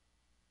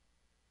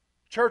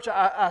 Church,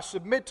 I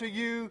submit to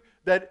you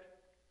that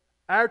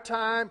our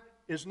time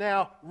is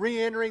now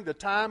re-entering the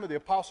time of the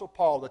Apostle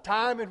Paul. The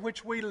time in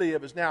which we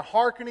live is now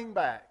hearkening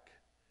back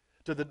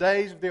to the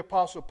days of the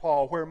Apostle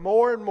Paul, where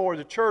more and more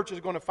the church is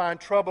going to find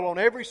trouble on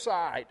every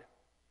side.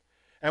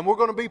 And we're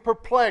going to be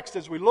perplexed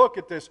as we look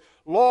at this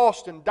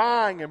lost and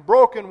dying and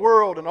broken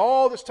world and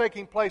all that's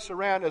taking place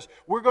around us.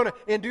 We're going to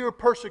endure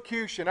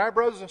persecution. Our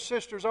brothers and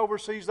sisters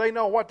overseas, they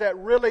know what that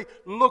really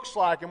looks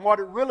like and what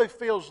it really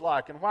feels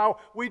like. And while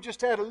we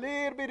just had a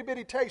little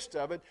bitty taste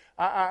of it,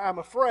 I'm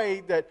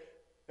afraid that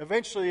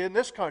eventually in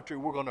this country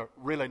we're going to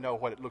really know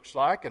what it looks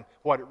like and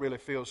what it really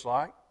feels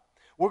like.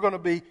 We're going to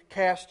be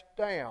cast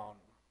down.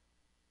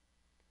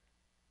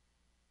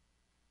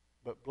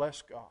 But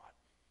bless God,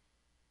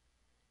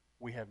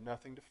 we have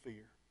nothing to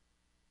fear.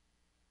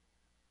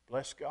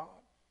 Bless God,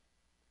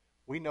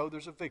 we know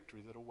there's a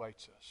victory that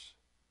awaits us.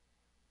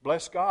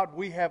 Bless God,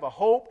 we have a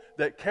hope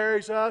that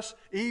carries us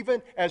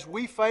even as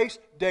we face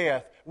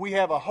death. We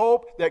have a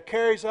hope that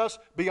carries us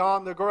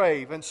beyond the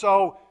grave. And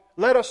so,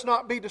 let us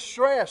not be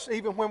distressed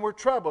even when we're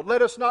troubled.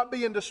 Let us not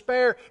be in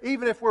despair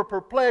even if we're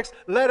perplexed.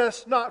 Let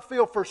us not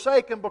feel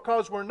forsaken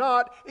because we're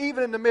not,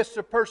 even in the midst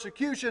of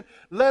persecution.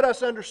 Let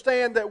us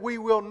understand that we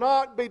will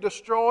not be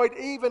destroyed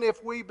even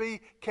if we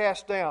be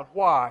cast down.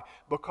 Why?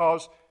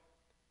 Because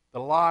the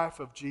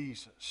life of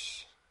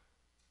Jesus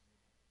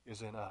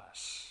is in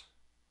us.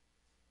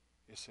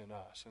 It's in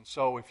us. And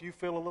so if you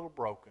feel a little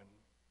broken,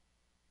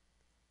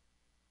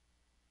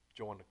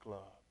 join the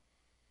club.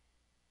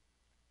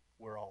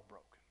 We're all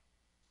broken.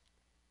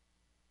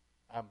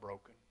 I'm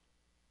broken.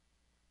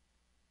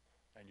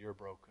 And you're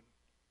broken.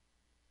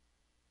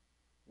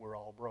 We're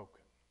all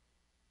broken.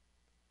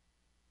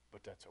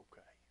 But that's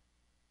okay.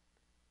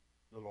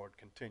 The Lord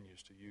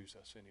continues to use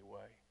us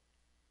anyway.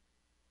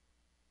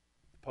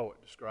 The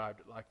poet described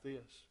it like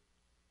this.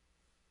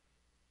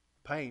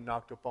 Pain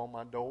knocked upon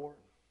my door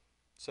and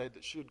said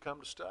that she had come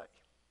to stay.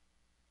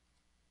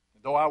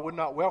 And though I would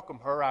not welcome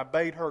her, I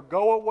bade her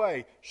go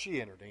away. She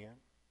entered in.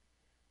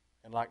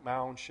 And like my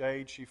own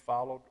shade, she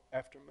followed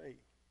after me.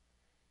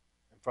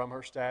 And from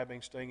her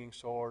stabbing, stinging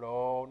sword,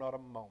 oh, not a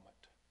moment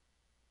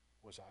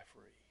was I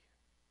free.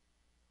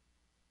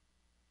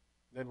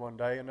 Then one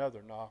day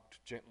another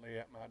knocked gently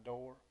at my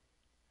door.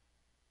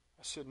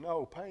 I said,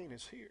 no, pain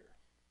is here.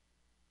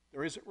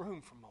 There isn't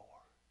room for more.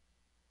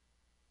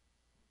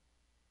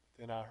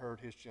 But then I heard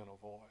his gentle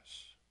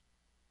voice.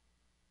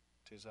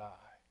 'Tis I.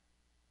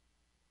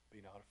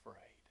 Be not afraid.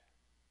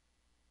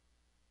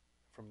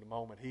 From the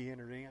moment he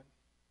entered in,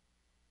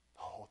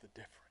 oh, the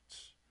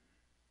difference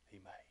he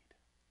made.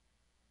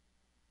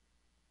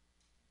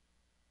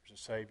 There's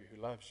a Savior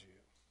who loves you.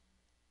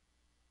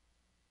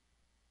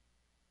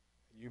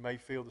 You may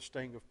feel the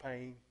sting of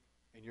pain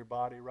in your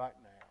body right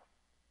now,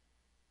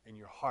 in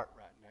your heart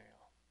right now.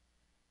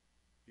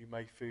 You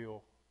may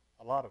feel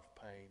a lot of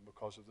pain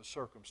because of the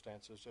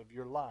circumstances of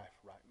your life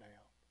right now.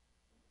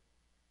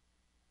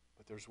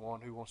 But there's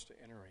one who wants to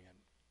enter in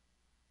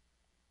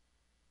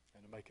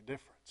and to make a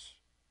difference.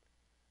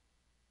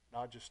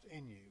 Not just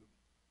in you,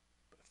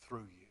 but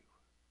through you.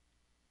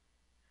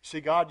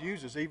 See, God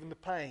uses even the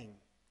pain.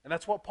 And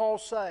that's what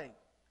Paul's saying.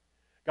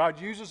 God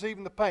uses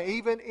even the pain.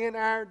 Even in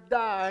our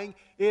dying,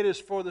 it is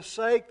for the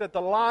sake that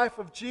the life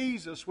of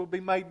Jesus will be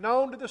made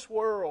known to this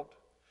world.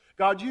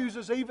 God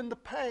uses even the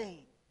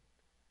pain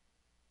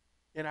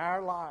in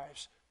our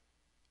lives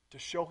to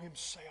show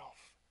Himself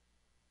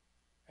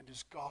and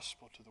His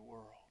gospel to the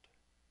world.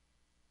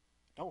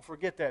 Don't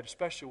forget that,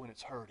 especially when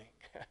it's hurting.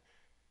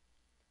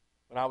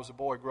 When I was a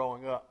boy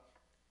growing up,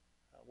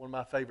 one of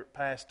my favorite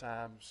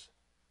pastimes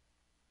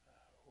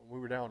when we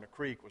were down the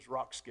creek was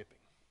rock skipping.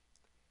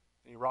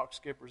 Any rock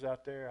skippers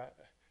out there?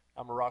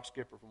 I'm a rock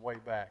skipper from way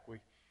back. We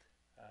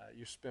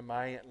used to spend,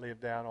 my aunt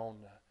lived down on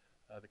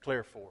the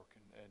Clear Fork,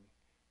 and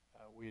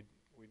we'd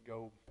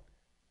go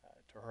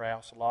to her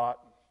house a lot,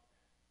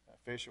 and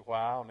fish a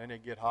while, and then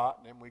it'd get hot,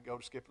 and then we'd go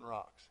to skipping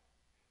rocks.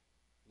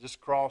 Just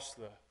across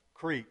the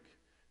creek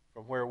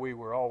from where we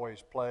were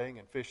always playing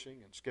and fishing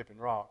and skipping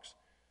rocks,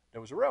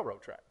 there was a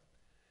railroad track.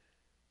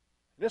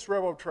 This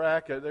railroad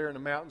track there in the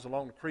mountains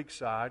along the creek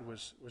side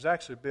was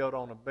actually built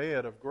on a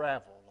bed of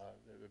gravel,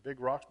 big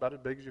rocks about as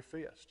big as your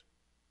fist,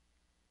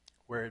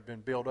 where it had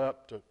been built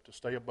up to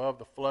stay above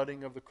the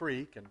flooding of the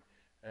creek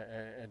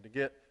and to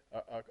get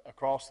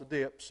across the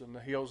dips and the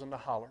hills and the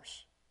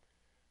hollers.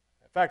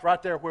 fact,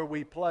 right there where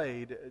we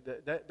played,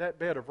 that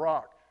bed of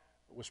rock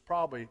was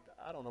probably,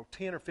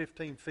 10 or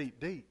 15 feet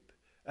deep,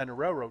 and a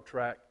railroad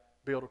track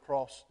built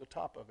across the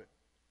top of it.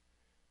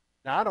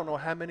 Now, I don't know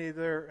how many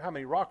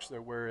rocks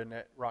there were in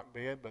that rock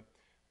bed,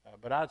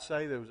 but I'd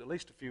say there was at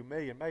least a few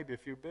million, maybe a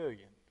few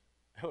billion.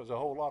 There was a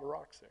whole lot of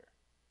rocks there.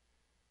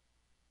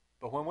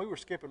 But when we were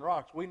skipping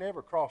rocks, we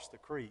never crossed the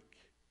creek.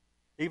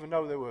 Even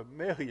though there were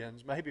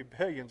millions, maybe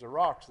billions of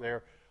rocks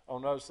there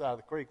on the other side of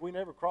the creek, we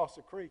never crossed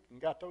the creek and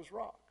got those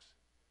rocks.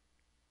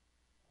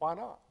 Why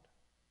not?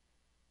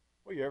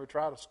 Well, you ever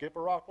try to skip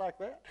a rock like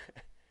that?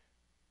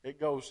 It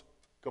goes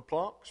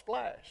kaplunk,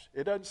 splash.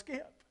 It doesn't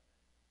skip.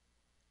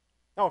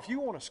 Now, if you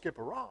want to skip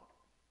a rock,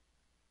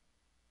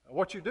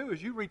 what you do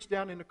is you reach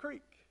down in the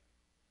creek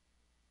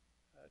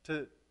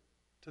to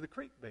the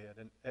creek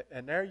bed,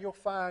 and there you'll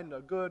find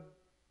a good,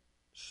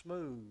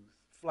 smooth,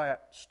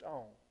 flat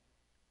stone.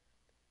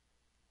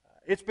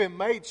 It's been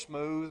made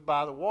smooth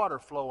by the water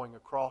flowing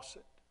across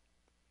it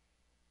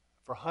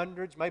for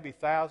hundreds, maybe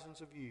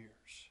thousands of years.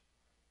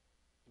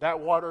 That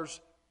water's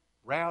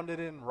rounded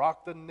it and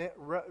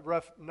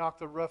knocked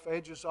the rough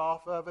edges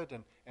off of it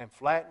and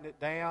flattened it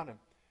down. And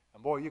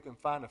boy, you can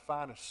find the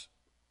finest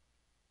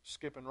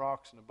skipping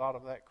rocks in the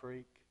bottom of that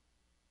creek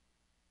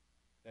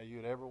that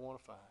you'd ever want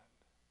to find.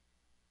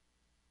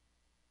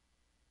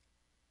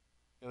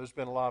 There's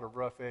been a lot of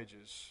rough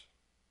edges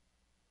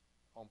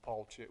on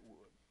Paul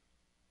Chitwood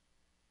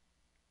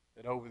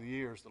that over the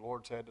years the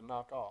Lord's had to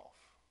knock off,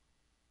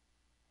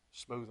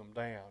 smooth them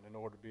down in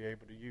order to be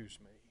able to use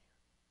me.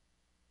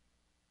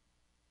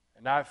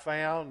 And I've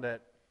found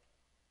that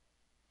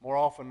more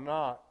often than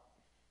not,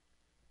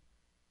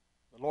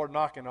 the Lord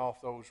knocking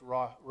off those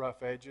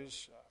rough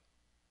edges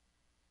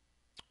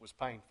was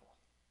painful.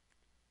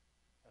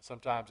 And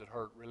sometimes it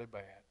hurt really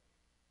bad.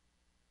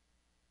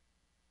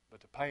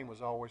 But the pain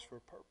was always for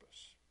a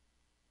purpose.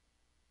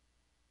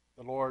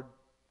 The Lord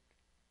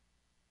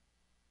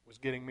was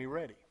getting me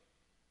ready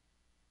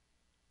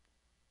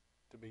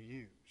to be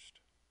used.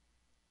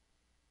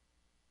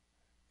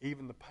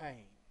 Even the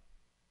pain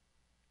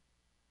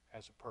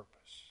has a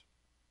purpose.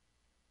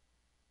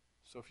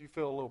 So if you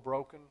feel a little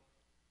broken,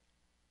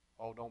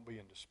 don't be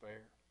in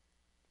despair.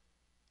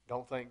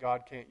 Don't think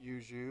God can't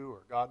use you or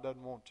God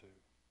doesn't want to.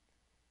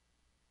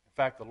 In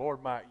fact, the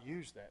Lord might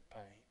use that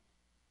pain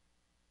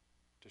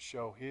to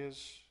show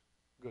His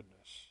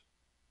goodness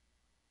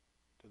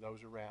to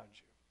those around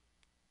you.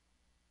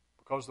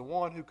 Because the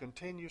one who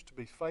continues to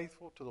be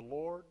faithful to the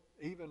Lord,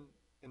 even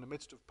in the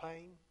midst of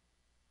pain,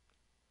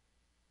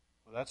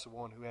 well, that's the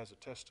one who has a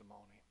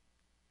testimony.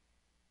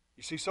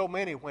 You see, so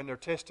many, when they're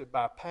tested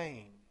by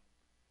pain,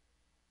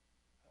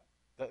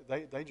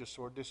 they just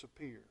sort of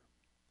disappear.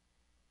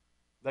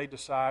 They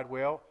decide,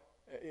 well,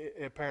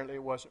 apparently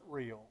it wasn't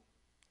real.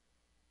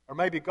 Or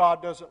maybe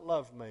God doesn't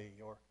love me,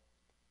 or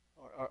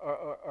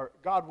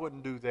God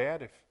wouldn't do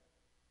that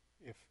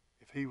if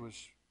He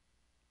was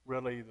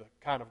really the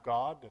kind of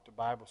God that the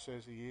Bible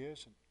says He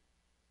is.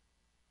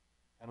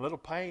 And a little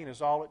pain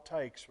is all it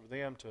takes for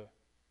them to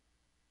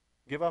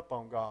give up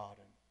on God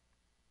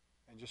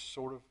and just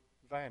sort of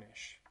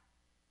vanish.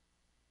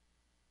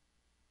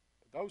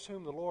 But those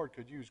whom the Lord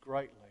could use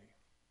greatly,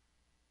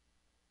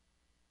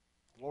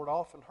 the Lord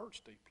often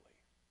hurts deeply.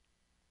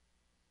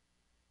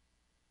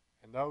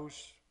 And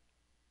those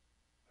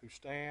who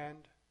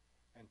stand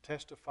and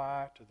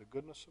testify to the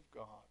goodness of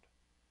God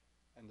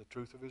and the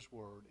truth of His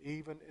Word,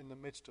 even in the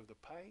midst of the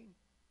pain,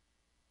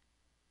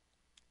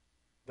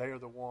 they are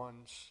the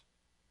ones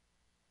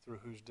through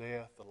whose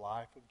death the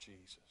life of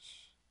Jesus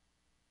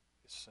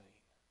is seen.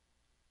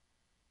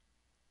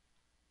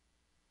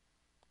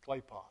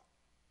 Clay pot.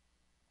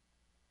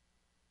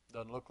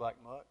 Doesn't look like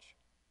much.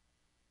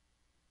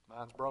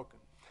 Mine's broken.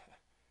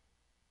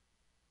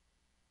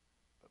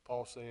 But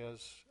Paul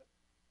says,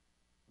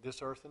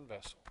 this earthen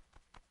vessel,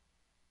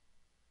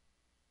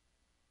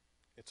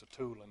 it's a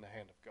tool in the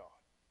hand of God.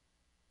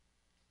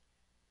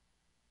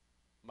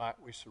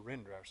 Might we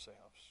surrender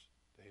ourselves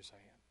to His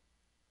hand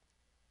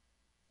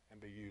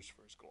and be used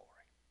for His glory.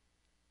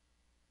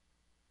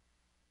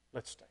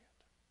 Let's stand.